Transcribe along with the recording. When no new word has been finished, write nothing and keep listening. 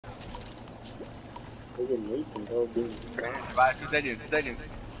Look at Nathan, bro, being crap. Vai, 2 seconds.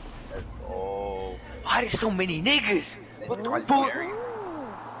 Let's go. Why there's so many niggas? What the fuck?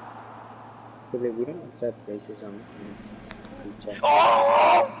 So like, we don't accept racism in group chat.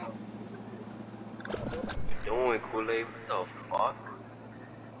 Oh! What you doing, Kool-Aid? What the fuck?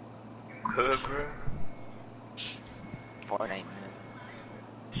 Good, bro. Fortnite, man.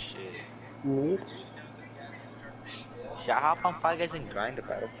 Shit. Which? Should I hop on Five Guys and grind the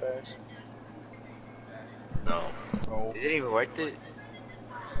battle pass? No. Is it even worth it?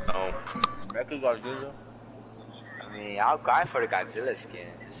 No. Mecha Godzilla. I mean, I'll grind for the Godzilla skin.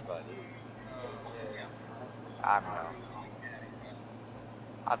 That's about it. I don't know.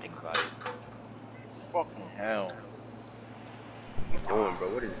 I'll think about it. Fucking hell. What you doing, bro?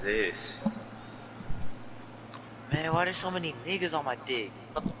 What is this? Man, why there's so many niggas on my dick?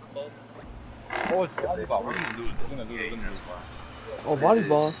 What the fuck? Oh, it's volleyball. We're gonna lose. We're gonna lose. Oh,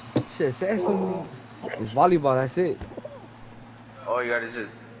 volleyball. Shit, say something. It's volleyball, that's it. All you gotta just.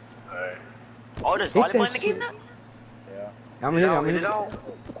 Alright. Oh, there's Hit volleyball that in the game shit. now? Yeah. I'm gonna hit it, I'm Hit gonna it hit out. it.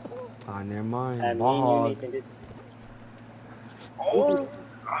 Ah, never mind. Me and you, Ball. Nathan, this. Oh.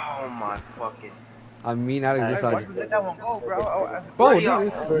 Oh my fucking. I mean, Alex, this Why side. you let that one go, bro? Bro,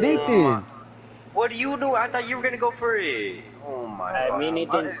 What Nathan. What do you do? I thought you were gonna go for it. Oh my god. Me and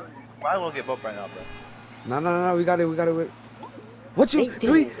Nathan. Why won't give up right now, bro? No, we got it. What you? Nathan.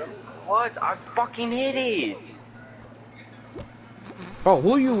 Three? What? I fucking hit it. Bro,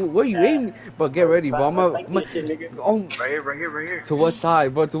 where you aiming? Bro, get ready, bro. Like this shit, nigga. Oh, Right here. to what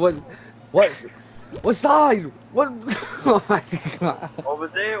side, bro? To what side? What? Oh my god. Over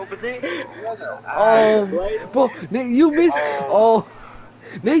there. Oh, bro, you missed. Oh,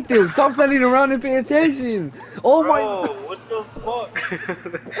 Nathan, stop standing around and pay attention. Oh my. Bro, what the fuck?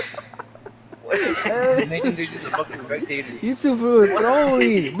 Nathan, dude, just a fucking spectator. You two were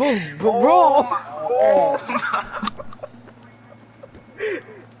throwing, bro.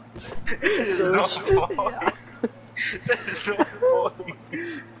 That's so funny.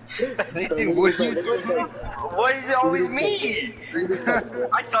 Nathan, what you doing? Why is it always me?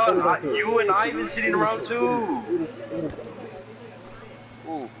 I thought you and Ivan sitting around too.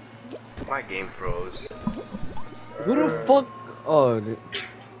 Ooh, my game froze. Who the fuck? Oh,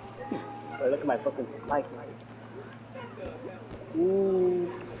 Bro, look at my fucking spike.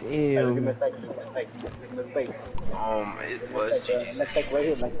 Ooh. Look at my damn. spike. Look at my spike. It was GG's. My spike right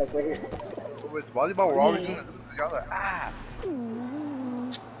here. My spike right here. With volleyball, we're always doing it together. Ah.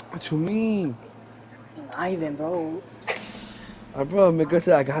 What you mean? Ivan, bro. Bro, Miguel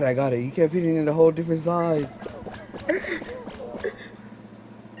said, I got it. You kept hitting it a whole different side.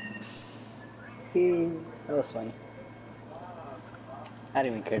 That was funny. I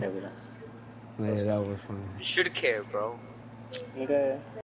didn't even care that we lost. Yeah, that was funny. You should care, bro. Nigga.